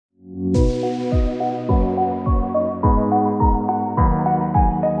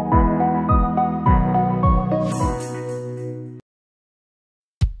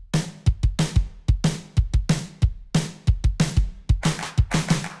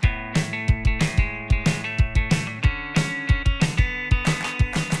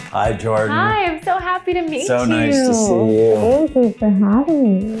Hi, Jordan. Hi, I'm so happy to meet you. So nice to see you. Thank you for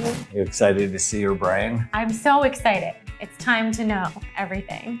having me. You excited to see your brain? I'm so excited. It's time to know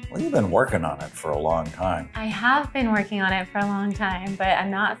everything. Well, you've been working on it for a long time. I have been working on it for a long time, but I'm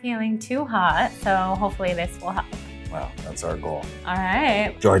not feeling too hot, so hopefully this will help. Well, that's our goal. All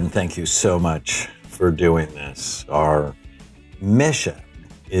right. Jordan, thank you so much for doing this. Our mission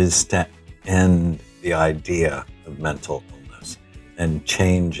is to end the idea of mental illness and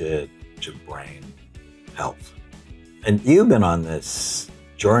change it to brain health. And you've been on this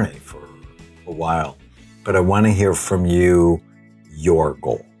journey for a while, but I want to hear from you your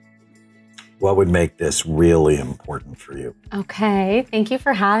goal. What would make this really important for you? Okay, thank you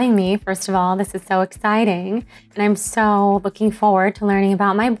for having me. First of all, this is so exciting, and I'm so looking forward to learning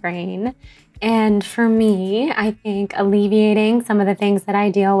about my brain. And for me, I think alleviating some of the things that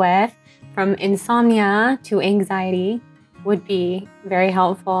I deal with, from insomnia to anxiety, would be very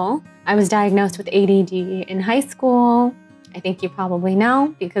helpful. I was diagnosed with ADD in high school. I think you probably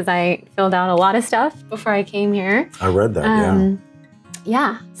know because I filled out a lot of stuff before I came here. I read that, yeah.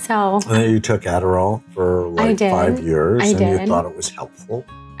 Yeah, so. And then you took Adderall for like 5 years and you thought it was helpful.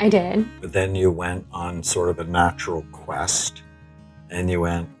 I did. But then you went on sort of a natural quest and you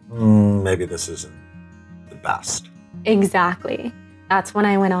went, maybe this isn't the best. Exactly. That's when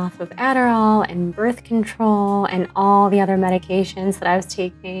I went off of Adderall and birth control and all the other medications that I was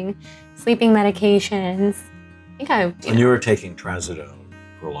taking, sleeping medications. And you were taking trazodone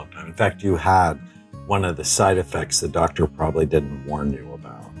for a long time. In fact, you had one of the side effects the doctor probably didn't warn you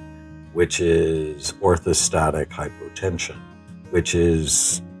about, which is orthostatic hypotension, which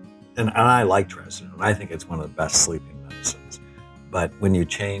is, and I like trazodone. I think it's one of the best sleeping medicines. But when you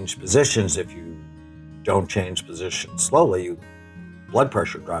change positions, if you don't change positions slowly, blood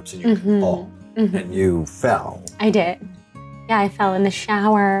pressure drops and you can fall. And you fell. I did. Yeah, I fell in the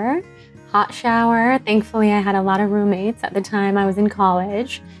shower, hot shower. Thankfully, I had a lot of roommates at the time. I was in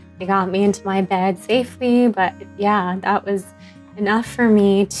college. They got me into my bed safely, but yeah, that was enough for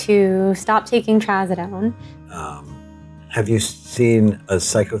me to stop taking trazodone. Have you seen a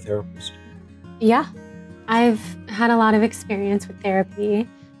psychotherapist? Yeah, I've had a lot of experience with therapy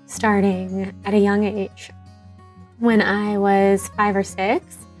starting at a young age. When I was 5 or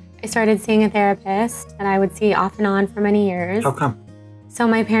 6, I started seeing a therapist that I would see off and on for many years. How come? So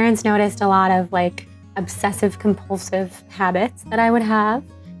my parents noticed a lot of like obsessive compulsive habits that I would have.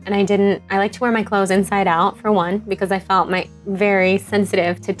 And I like to wear my clothes inside out, for one, because I felt very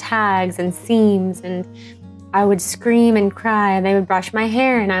sensitive to tags and seams, and I would scream and cry, and they would brush my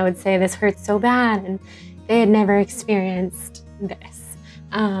hair and I would say, this hurts so bad, and they had never experienced this.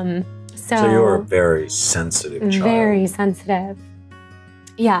 So you were a very sensitive child. Very sensitive.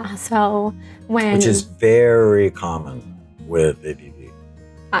 Yeah, so Which is very common with ADD.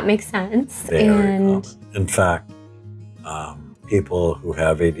 That makes sense. Very common. In fact, people who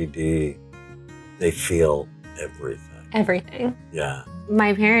have ADD, they feel everything. Everything. Yeah.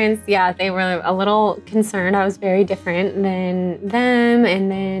 My parents, yeah, they were a little concerned. I was very different than them,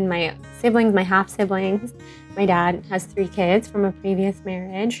 and then my siblings, my half-siblings. My dad has 3 kids from a previous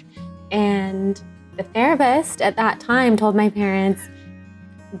marriage, and the therapist at that time told my parents,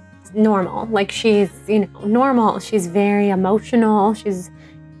 normal. Like, she's, normal. She's very emotional. She's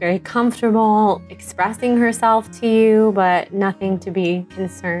very comfortable expressing herself to you, but nothing to be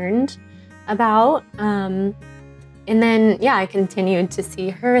concerned about. And then, yeah, I continued to see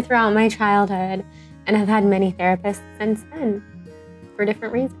her throughout my childhood, and I've had many therapists since then for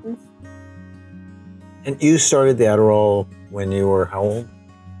different reasons. And you started the Adderall when you were how old?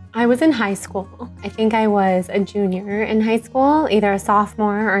 I was in high school. I think I was a junior in high school, either a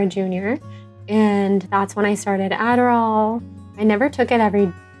sophomore or a junior. And that's when I started Adderall. I never took it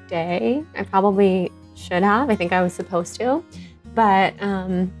every day. I probably should have. I think I was supposed to. But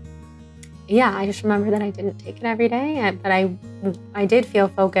yeah, I just remember that I didn't take it every day. But I did feel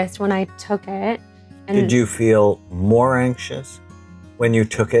focused when I took it. And did you feel more anxious when you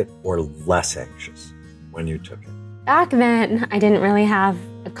took it or less anxious when you took it? Back then, I didn't really have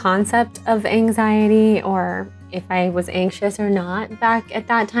a concept of anxiety or if I was anxious or not back at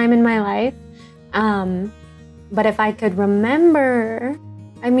that time in my life. But if I could remember,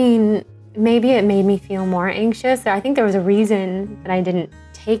 I mean, maybe it made me feel more anxious. I think there was a reason that I didn't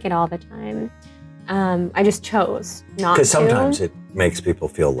take it all the time. I just chose not to. Because sometimes it makes people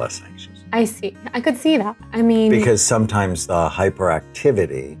feel less anxious. I see. I could see that. I mean, because sometimes the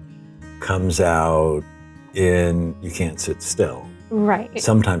hyperactivity comes out in you can't sit still. Right.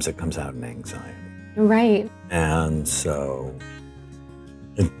 Sometimes it comes out in anxiety. Right. And so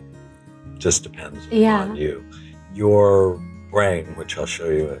it just depends Yeah. on you. Your brain, which I'll show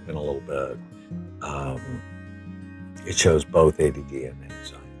you in a little bit, it shows both ADD and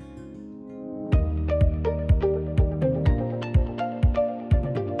anxiety.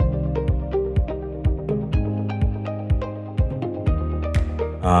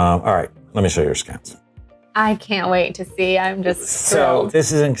 All right, let me show you your scans. I can't wait to see. I'm just thrilled. So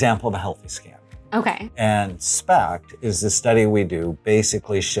this is an example of a healthy scan. Okay. And SPECT is the study we do,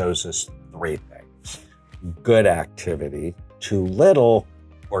 basically shows us three things. Good activity, too little,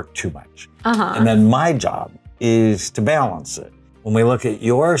 or too much. And then my job is to balance it. When we look at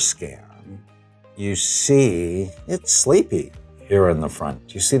your scan, you see it's sleepy here in the front.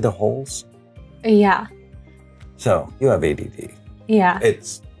 Do you see the holes? Yeah. So you have ADD. Yeah.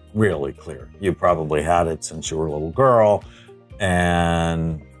 It's really clear. You probably had it since you were a little girl.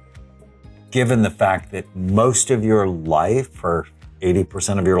 And given the fact that most of your life, or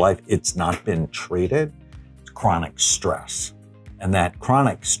 80% of your life, it's not been treated, it's chronic stress. And that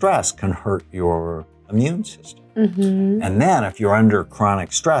chronic stress can hurt your immune system. And then if you're under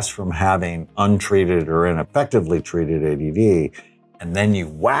chronic stress from having untreated or ineffectively treated ADD, and then you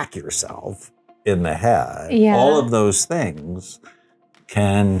whack yourself in the head, all of those things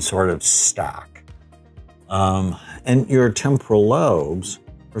can sort of stack. And your temporal lobes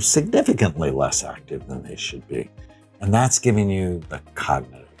are significantly less active than they should be. And that's giving you the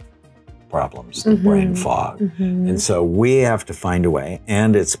cognitive problems, the brain fog. And so we have to find a way,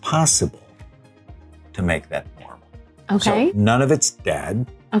 and it's possible, to make that normal. Okay. So none of it's dead.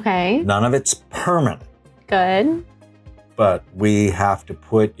 Okay. None of it's permanent. Good. But we have to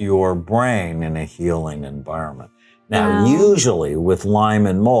put your brain in a healing environment. Now, usually with Lyme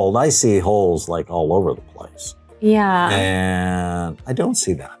and mold, I see holes like all over the place. Yeah. And I don't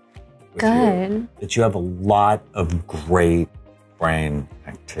see that. Good. That you have a lot of great brain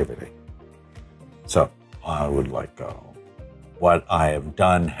activity. So I would let go. What I have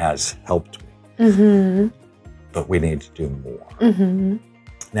done has helped me. But we need to do more.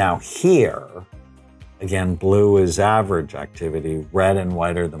 Now here, again, blue is average activity. Red and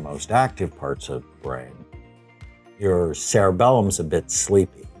white are the most active parts of the brain. Your cerebellum's a bit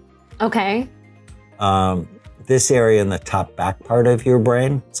sleepy. Okay. This area in the top back part of your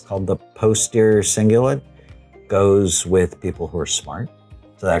brain, it's called the posterior cingulate, goes with people who are smart.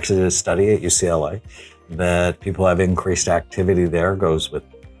 So they actually did a study at UCLA that people have increased activity there, goes with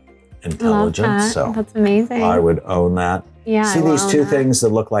intelligence. So that's amazing. I would own that. Yeah. See these two things that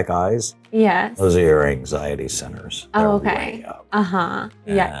look like eyes? Yes. Those are your anxiety centers. They're okay. way up.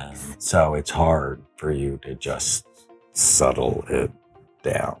 Yes. So it's hard for you to just settle it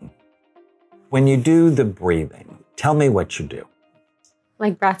down. When you do the breathing, tell me what you do.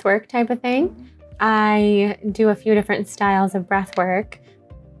 Like breath work type of thing. I do a few different styles of breath work,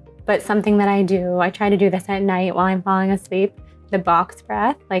 but something that I do, I try to do this at night while I'm falling asleep. The box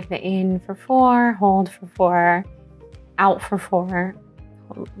breath, like the in for 4, hold for 4, out for 4,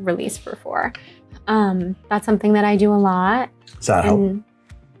 release for 4. That's something that I do a lot. Does that help?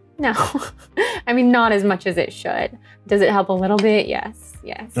 No, I mean, not as much as it should. Does it help a little bit? Yes,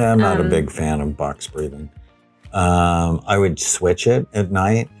 yes. I'm not a big fan of box breathing. I would switch it at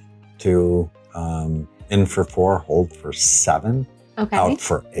night to in for 4, hold for 7, out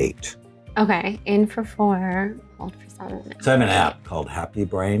for 8. Okay, in for 4, hold for 7. So I have an app called Happy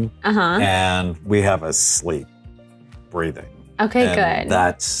Brain, and we have a sleep breathing. Okay, and good.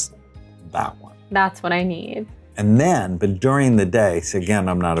 That's that one. That's what I need. And then, but during the day, so again,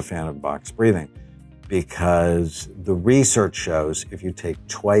 I'm not a fan of box breathing because the research shows if you take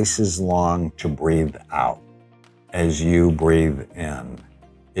twice as long to breathe out as you breathe in,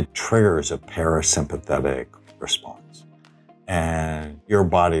 it triggers a parasympathetic response. And your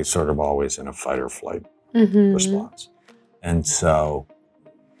body's sort of always in a fight or flight response. And so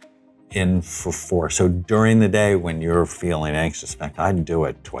in for 4. So during the day when you're feeling anxious, in fact, I'd do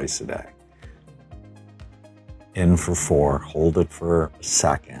it twice a day. In for 4, hold it for a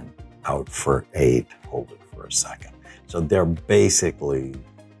second, out for 8, hold it for a second. So they're basically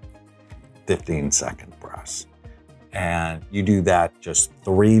 15-second breaths. And you do that just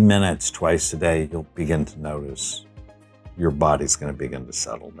 3 minutes twice a day, you'll begin to notice your body's going to begin to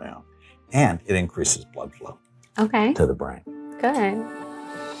settle down. And it increases blood flow to the brain. Good.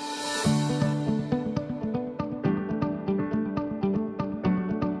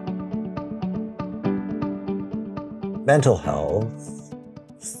 Mental health.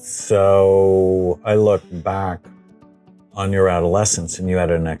 So I look back on your adolescence and you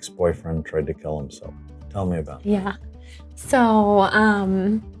had an ex-boyfriend tried to kill himself. Tell me about that. Yeah. So,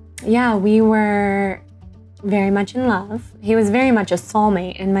 yeah, we were very much in love. He was very much a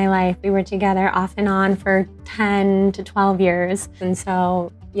soulmate in my life. We were together off and on for 10 to 12 years. And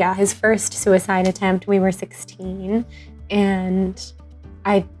so, yeah, his first suicide attempt, we were 16. And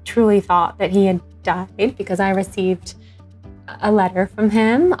I truly thought that he had died because I received a letter from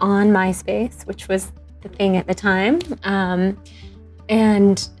him on MySpace, which was the thing at the time.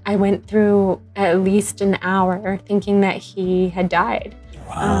 And I went through at least an hour thinking that he had died.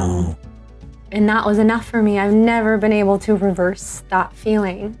 Wow. And that was enough for me. I've never been able to reverse that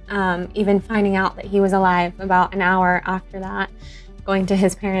feeling. Even finding out that he was alive about an hour after that, going to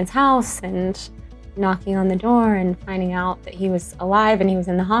his parents' house and knocking on the door and finding out that he was alive and he was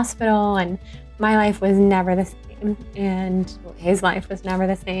in the hospital, and my life was never the same and his life was never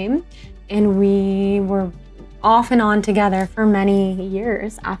the same. And we were off and on together for many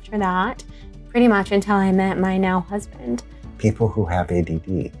years after that, pretty much until I met my now husband. People who have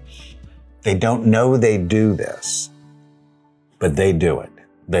ADD, they don't know they do this, but they do it.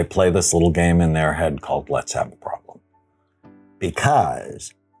 They play this little game in their head called Let's Have a Problem,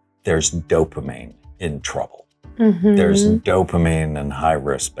 because there's dopamine in trouble. Mm-hmm. There's dopamine in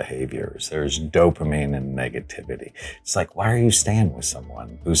high-risk behaviors. There's dopamine in negativity. It's like, why are you staying with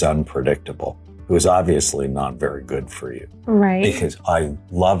someone who's unpredictable, who's obviously not very good for you? Right. Because I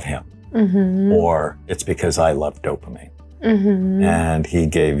love him. Mm-hmm. Or it's because I love dopamine. Mm-hmm. And he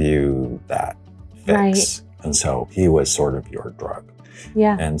gave you that fix. Right. And so he was sort of your drug.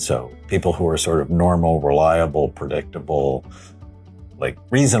 Yeah. And so people who are sort of normal, reliable, predictable, like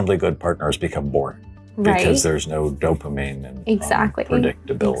reasonably good partners become boring. Right. Because there's no dopamine and Exactly.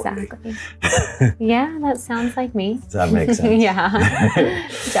 predictability. Exactly. Yeah, that sounds like me. Does that make sense? Yeah,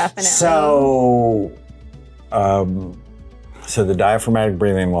 definitely. So, so the diaphragmatic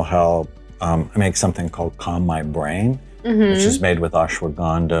breathing will help. I make something called Calm My Brain, which is made with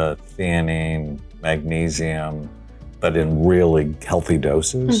ashwagandha, theanine, magnesium, but in really healthy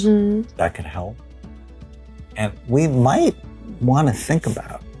doses. That could help. And we might want to think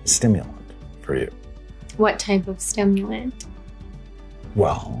about a stimulant for you. What type of stimulant?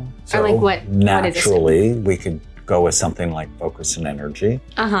 Well, so Or like what naturally we could go with something like Focus and Energy.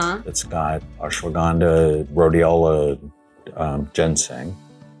 It's got ashwagandha, rhodiola, ginseng.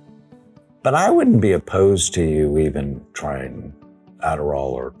 But I wouldn't be opposed to you even trying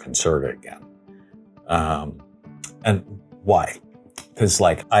Adderall or Concerta again. And why? Because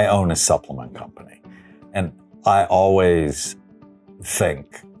like I own a supplement company, and I always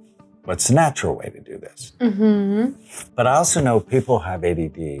think, what's the natural way to do this? But I also know people who have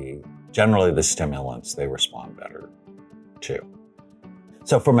ADD, generally the stimulants, they respond better to.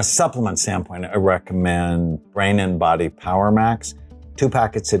 So from a supplement standpoint, I recommend Brain and Body Power Max, 2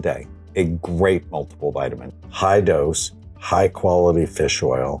 packets a day, a great multiple vitamin, high dose, high quality fish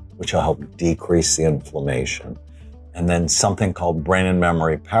oil, which will help decrease the inflammation. And then something called Brain and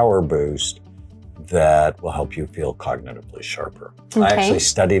Memory Power Boost, that will help you feel cognitively sharper. Okay. I actually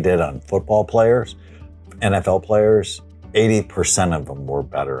studied it on football players, NFL players. 80% of them were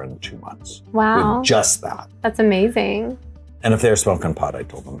better in 2 months. Wow. With just that. That's amazing. And if they're smoking pot, I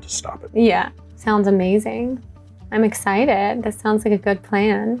told them to stop it. Yeah, sounds amazing. I'm excited. This sounds like a good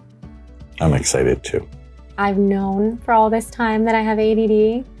plan. I'm excited too. I've known for all this time that I have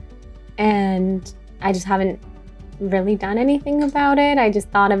ADD, and I just haven't really done anything about it. I just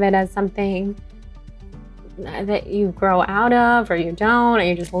thought of it as something that you grow out of, or you don't, or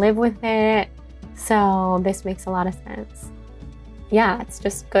you just live with it. So this makes a lot of sense. Yeah, it's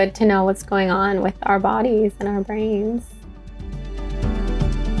just good to know what's going on with our bodies and our brains.